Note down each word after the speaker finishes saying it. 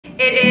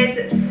It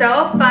is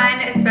so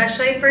fun,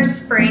 especially for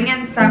spring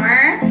and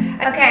summer.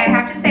 Okay, I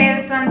have to say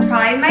this one's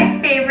probably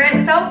my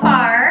favorite so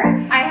far.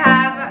 I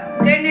have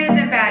good news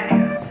and bad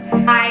news.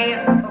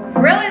 I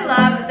really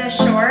love the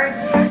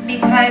shorts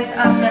because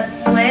of the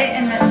slit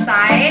in the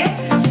side.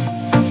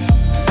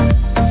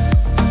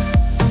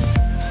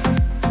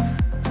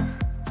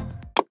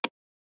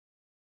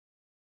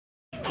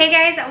 Hey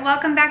guys,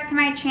 welcome back to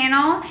my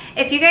channel.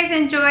 If you guys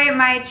enjoy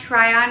my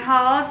try-on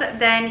hauls,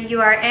 then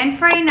you are in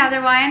for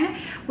another one.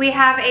 We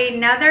have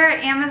another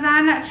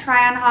Amazon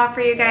try-on haul for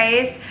you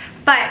guys,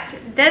 but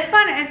this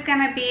one is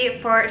gonna be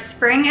for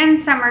spring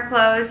and summer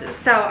clothes,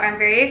 so I'm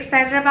very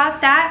excited about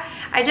that.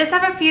 I just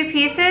have a few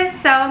pieces,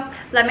 so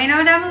let me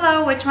know down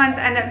below which ones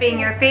end up being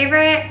your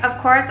favorite. Of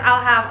course,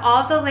 I'll have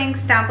all the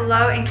links down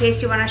below in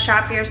case you wanna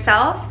shop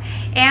yourself.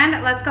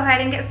 And let's go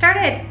ahead and get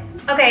started.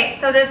 Okay,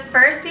 so this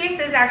first piece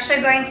is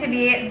actually going to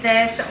be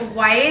this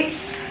white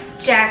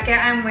jacket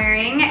I'm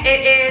wearing.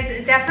 It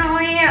is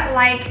definitely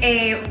like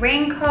a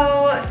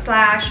raincoat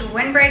slash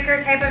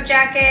windbreaker type of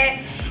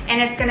jacket,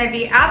 and it's gonna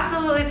be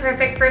absolutely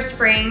perfect for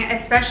spring,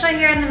 especially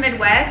here in the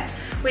Midwest.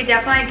 We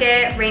definitely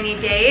get rainy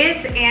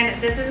days,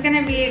 and this is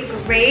gonna be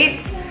great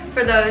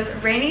for those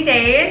rainy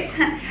days.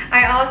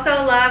 I also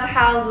love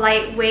how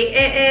lightweight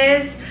it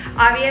is.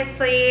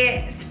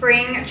 Obviously,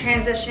 spring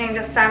transitioning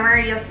to summer,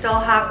 you'll still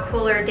have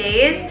cooler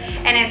days,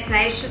 and it's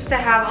nice just to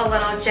have a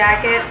little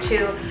jacket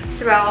to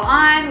throw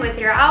on with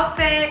your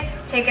outfit,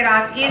 take it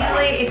off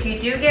easily if you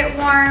do get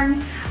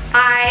warm.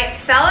 I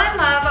fell in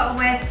love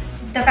with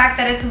the fact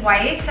that it's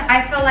white.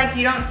 I feel like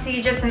you don't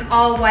see just an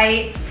all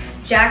white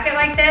jacket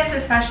like this,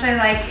 especially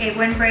like a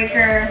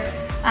windbreaker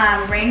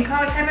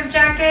raincoat type of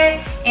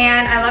jacket.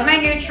 And I love my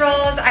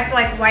neutrals. I feel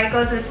like white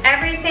goes with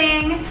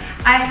everything.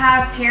 I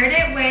have paired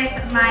it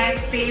with my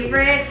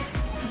favorite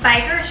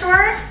biker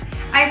shorts.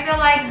 I feel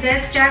like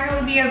this jacket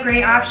would be a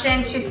great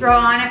option to throw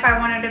on if I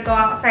wanted to go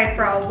outside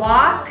for a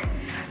walk.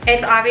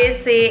 It's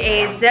obviously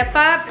a zip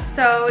up,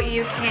 so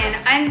you can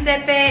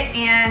unzip it,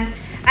 and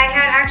I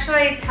had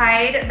actually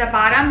tied the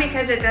bottom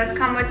because it does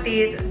come with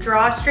these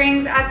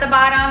drawstrings at the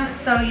bottom,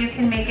 so you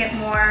can make it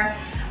more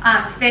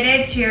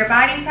fitted to your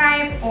body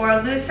type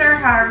or looser,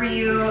 however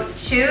you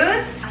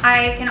choose.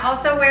 I can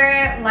also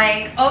wear it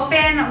like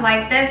open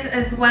like this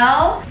as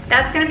well.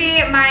 That's gonna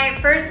be my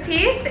first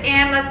piece,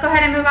 and let's go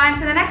ahead and move on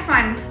to the next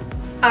one.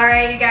 All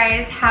right, you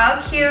guys,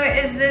 how cute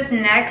is this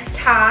next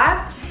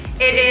top?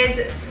 It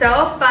is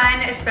so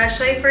fun,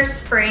 especially for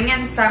spring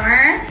and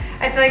summer.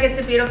 I feel like it's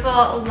a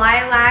beautiful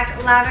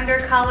lilac lavender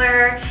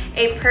color,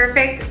 a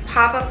perfect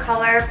pop-up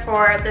color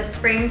for the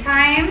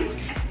springtime.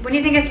 When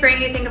you think of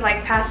spring, you think of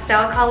like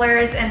pastel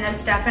colors, and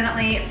this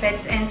definitely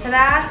fits into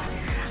that.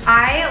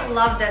 I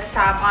love this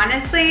top,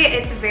 honestly.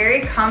 It's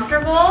very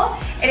comfortable.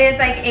 It is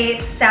like a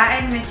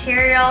satin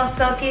material,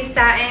 silky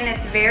satin.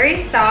 It's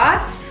very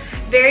soft,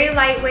 very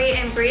lightweight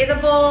and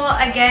breathable.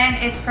 Again,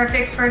 it's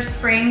perfect for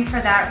spring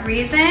for that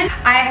reason.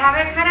 I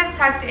have it kind of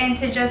tucked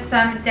into just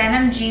some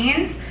denim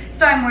jeans,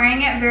 so I'm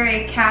wearing it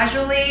very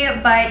casually,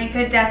 but you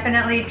could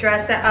definitely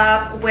dress it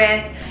up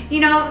with, you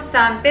know,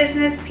 some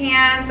business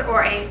pants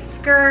or a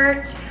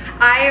skirt.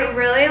 I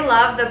really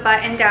love the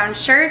button-down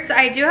shirts.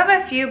 I do have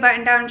a few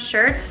button-down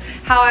shirts.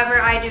 However,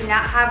 I do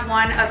not have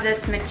one of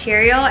this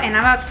material, and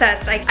I'm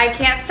obsessed. I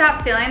can't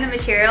stop feeling the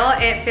material.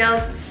 It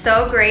feels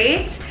so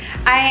great.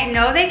 I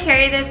know they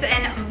carry this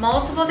in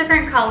multiple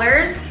different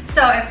colors,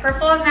 so if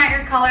purple is not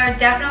your color,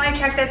 definitely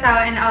check this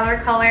out in other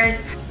colors.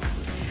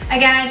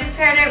 Again, I just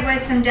paired it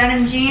with some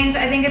denim jeans.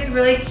 I think it's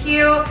really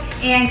cute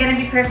and gonna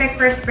be perfect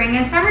for spring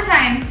and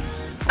summertime.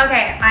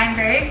 Okay, I'm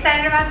very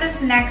excited about this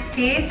next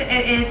piece.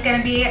 It is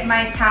gonna be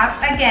my top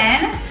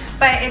again,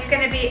 but it's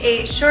gonna be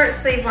a short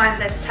sleeve one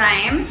this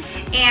time.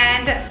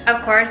 And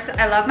of course,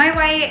 I love my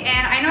white,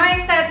 and I know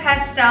I said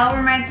pastel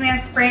reminds me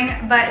of spring,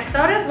 but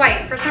so does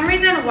white. For some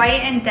reason,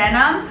 white and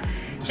denim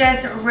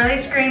just really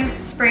scream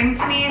spring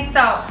to me.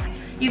 So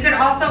you could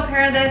also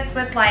pair this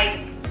with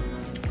like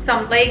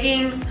some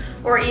leggings,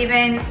 or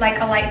even like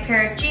a light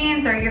pair of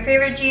jeans or your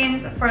favorite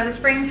jeans for the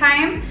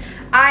springtime.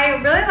 I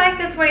really like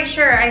this white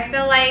shirt. I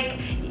feel like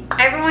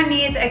everyone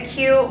needs a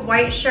cute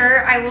white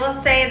shirt. I will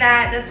say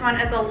that this one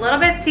is a little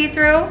bit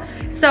see-through.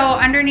 So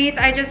underneath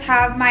I just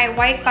have my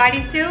white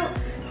bodysuit.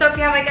 So if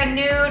you have like a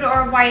nude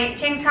or white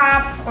tank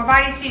top or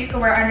bodysuit you can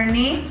wear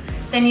underneath,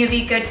 then you'd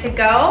be good to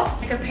go.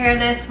 You could pair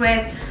this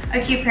with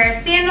a cute pair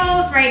of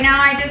sandals. Right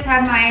now I just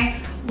have my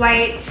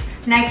white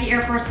Nike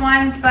Air Force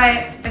Ones,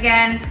 but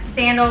again,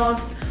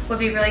 sandals would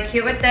be really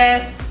cute with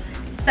this.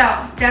 So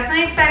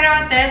definitely excited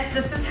about this.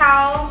 This is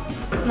how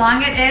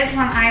long it is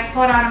when I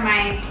pull it out of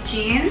my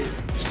jeans.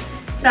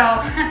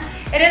 So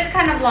it is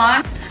kind of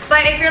long,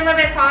 but if you're a little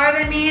bit taller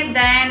than me,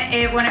 then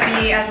it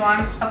wouldn't be as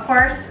long, of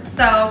course.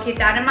 So keep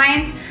that in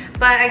mind.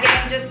 But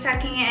again, just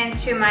tucking it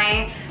into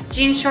my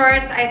jean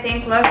shorts, I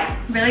think looks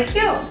really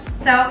cute.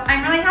 So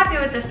I'm really happy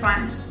with this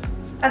one.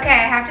 Okay,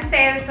 I have to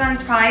say this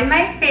one's probably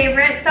my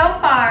favorite so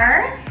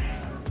far.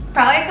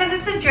 Probably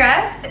because it's a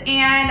dress,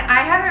 and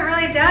I haven't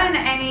really done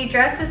any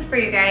dresses for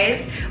you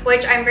guys,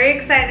 which I'm very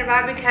excited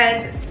about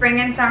because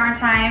spring and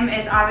summertime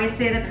is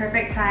obviously the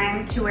perfect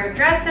time to wear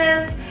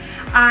dresses.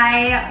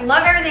 I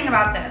love everything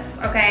about this,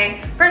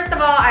 okay? First of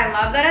all, I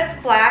love that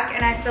it's black,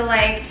 and I feel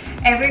like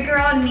every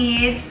girl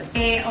needs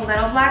a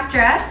little black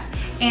dress,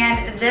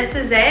 and this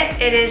is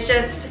it. It is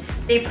just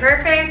the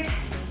perfect,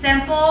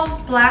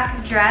 simple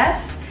black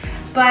dress.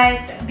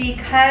 But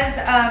because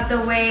of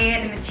the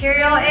way the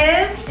material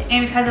is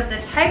and because of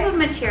the type of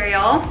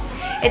material,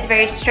 it's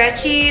very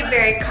stretchy,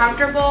 very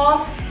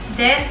comfortable.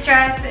 This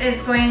dress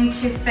is going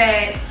to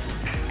fit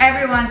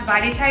everyone's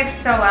body type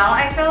so well,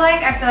 I feel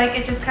like. I feel like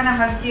it just kind of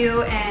hugs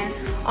you in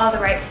all the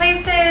right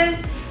places,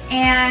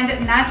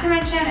 and not to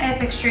mention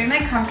it's extremely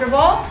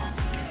comfortable.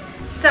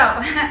 So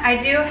I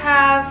do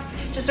have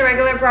just a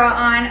regular bra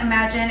on.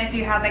 Imagine if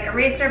you had like a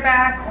racer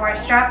back or a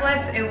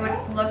strapless, it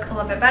would look a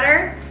little bit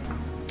better.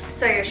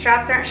 So your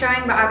straps aren't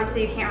showing, but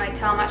obviously you can't really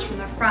tell much from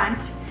the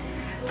front.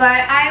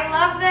 But I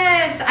love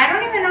this. I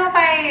don't even know if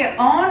I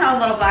own a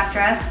little black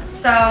dress,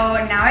 so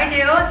now I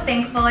do,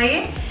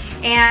 thankfully.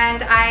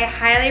 And I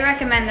highly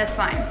recommend this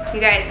one. You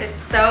guys, it's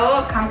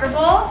so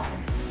comfortable.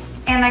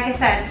 And like I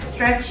said,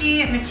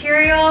 stretchy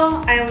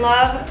material. I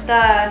love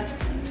the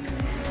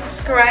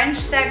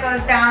scrunch that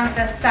goes down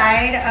the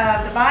side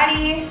of the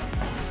body.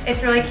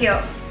 It's really cute.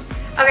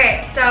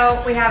 Okay,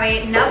 so we have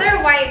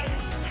another white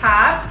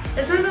top.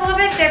 This one's a little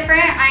bit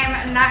different.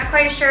 I'm not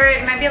quite sure.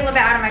 It might be a little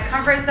bit out of my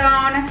comfort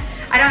zone.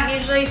 I don't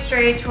usually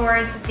stray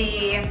towards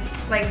the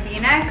like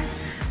V-necks,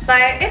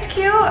 but it's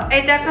cute.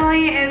 It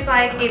definitely is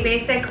like a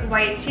basic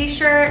white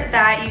t-shirt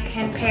that you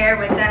can pair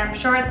with denim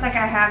shorts like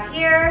I have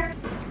here.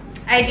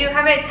 I do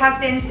have it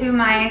tucked into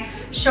my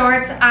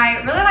shorts. I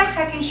really like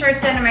tucking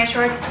shirts into my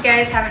shorts if you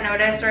guys haven't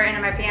noticed, or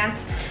into my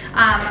pants.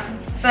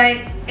 But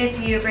if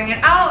you bring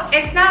it out,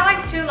 it's not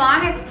like too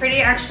long. It's pretty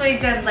actually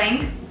good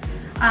length.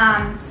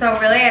 So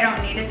really I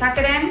don't need to tuck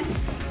it in.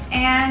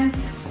 And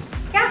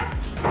yeah,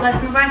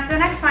 let's move on to the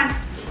next one.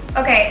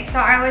 Okay, so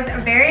I was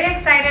very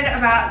excited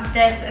about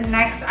this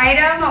next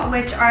item,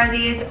 which are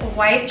these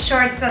white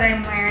shorts that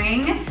I'm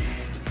wearing.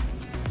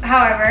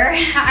 However,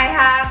 I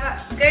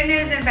have good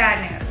news and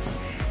bad news.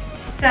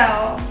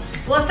 So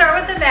we'll start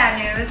with the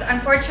bad news.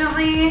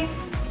 Unfortunately,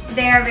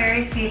 they are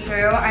very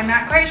see-through. I'm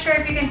not quite sure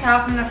if you can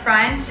tell from the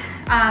front,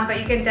 but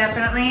you can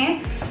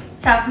definitely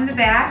tell from the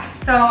back.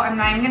 So I'm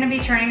not even gonna be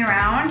turning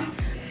around.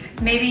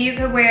 Maybe you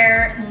could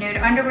wear nude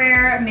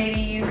underwear.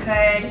 Maybe you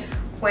could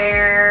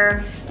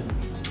wear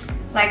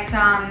like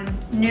some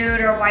nude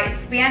or white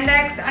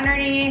spandex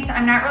underneath.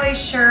 I'm not really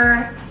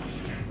sure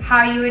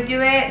how you would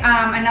do it.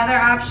 Another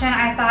option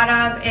I thought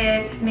of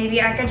is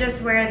maybe I could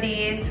just wear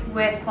these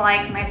with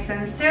like my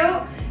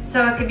swimsuit.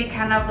 So it could be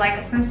kind of like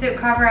a swimsuit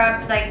cover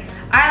up. Like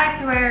I like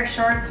to wear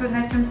shorts with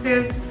my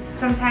swimsuits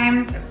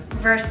sometimes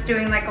versus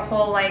doing like a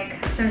whole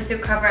like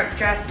swimsuit cover up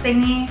dress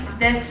thingy.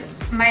 This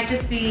might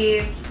just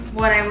be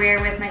what I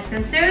wear with my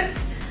swimsuits.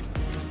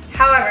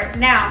 However,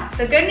 now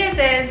the good news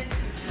is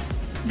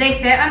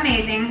they fit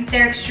amazing.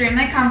 They're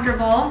extremely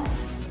comfortable.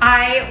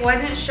 I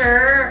wasn't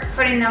sure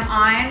putting them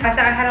on. I thought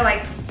I had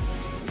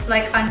to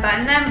like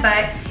unbutton them,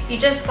 but you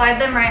just slide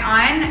them right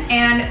on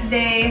and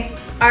they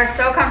are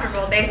so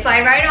comfortable. They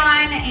slide right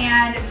on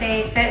and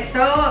they fit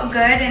so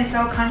good and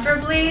so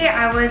comfortably.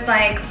 I was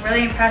like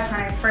really impressed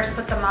when I first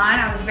put them on.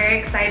 I was very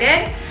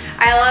excited.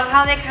 I love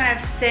how they kind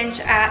of cinch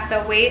at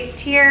the waist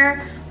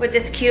here with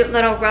this cute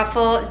little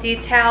ruffle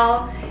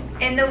detail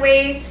in the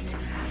waist.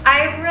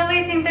 I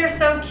really think they're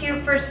so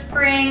cute for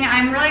spring.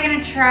 I'm really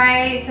gonna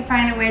try to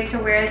find a way to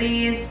wear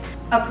these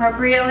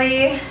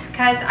appropriately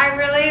because I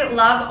really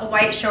love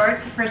white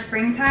shorts for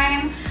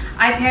springtime.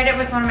 I paired it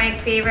with one of my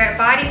favorite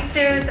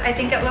bodysuits. I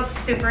think it looks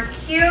super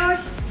cute.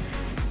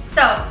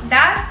 So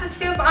that's the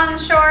scoop on the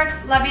shorts.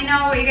 Let me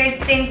know what you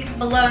guys think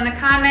below in the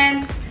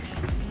comments.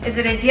 Is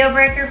it a deal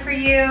breaker for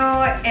you?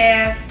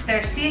 If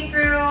they're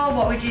see-through,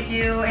 what would you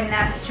do in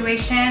that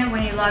situation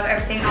when you love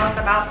everything else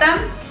about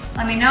them?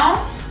 Let me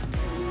know.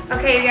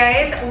 Okay, you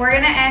guys, we're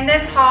gonna end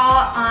this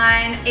haul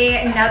on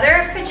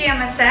another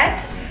pajama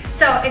set.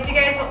 So if you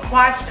guys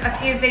watched a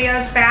few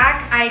videos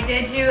back, I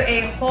did do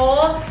a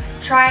whole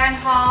try-on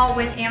haul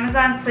with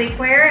Amazon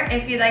sleepwear.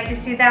 If you'd like to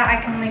see that,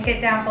 I can link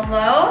it down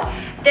below.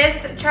 This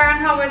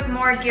try-on haul was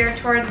more geared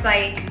towards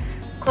like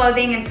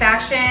clothing and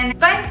fashion,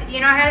 but you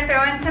know how to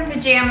throw in some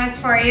pajamas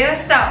for you.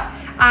 So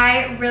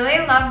I really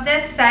love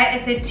this set.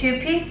 It's a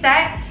two-piece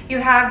set. You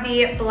have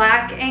the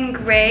black and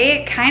gray.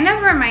 It kind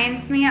of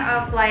reminds me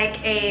of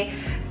like a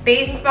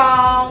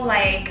baseball,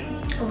 like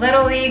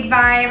Little League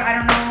vibe. I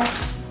don't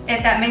know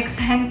if that makes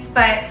sense,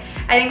 but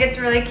I think it's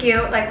really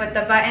cute, like with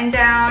the button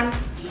down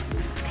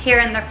here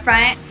in the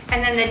front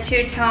and then the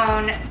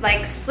two-tone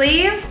like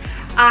sleeve.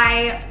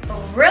 I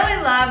really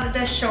love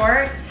the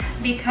shorts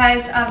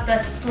because of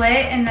the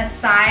slit in the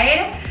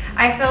side.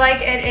 I feel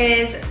like it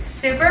is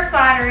super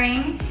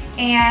flattering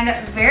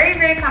and very,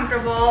 very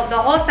comfortable. The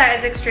whole set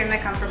is extremely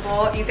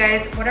comfortable. You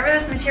guys, whatever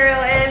this material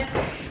is,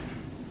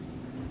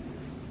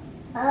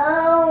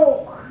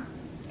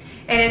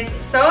 It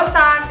is so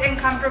soft and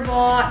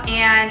comfortable,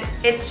 and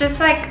it's just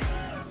like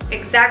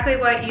exactly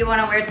what you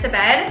want to wear to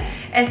bed,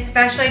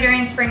 especially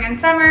during spring and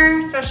summer,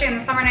 especially in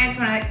the summer nights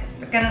when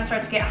it's gonna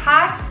start to get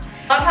hot.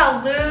 Love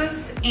how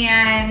loose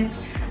and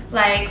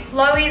like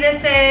flowy this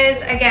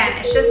is. Again,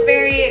 it's just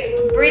very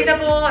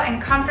breathable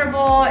and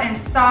comfortable and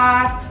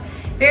soft,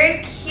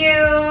 very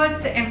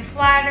cute and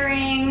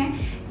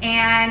flattering,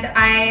 and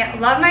I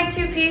love my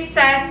two-piece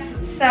sets,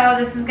 so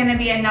this is gonna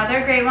be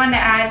another great one to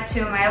add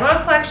to my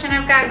little collection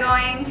I've got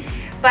going.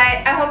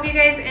 But I hope you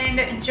guys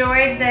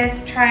enjoyed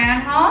this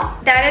try-on haul.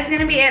 That is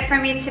gonna be it for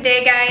me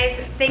today, guys.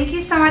 Thank you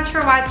so much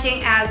for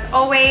watching. As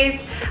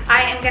always,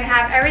 I am gonna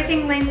have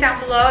everything linked down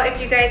below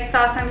if you guys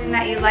saw something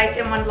that you liked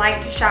and would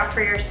like to shop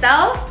for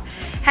yourself.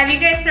 Have you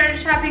guys started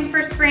shopping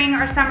for spring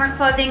or summer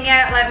clothing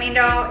yet? Let me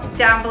know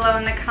down below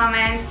in the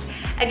comments.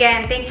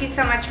 Again, thank you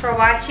so much for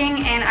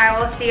watching, and I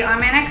will see you on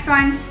my next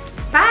one.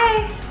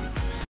 Bye.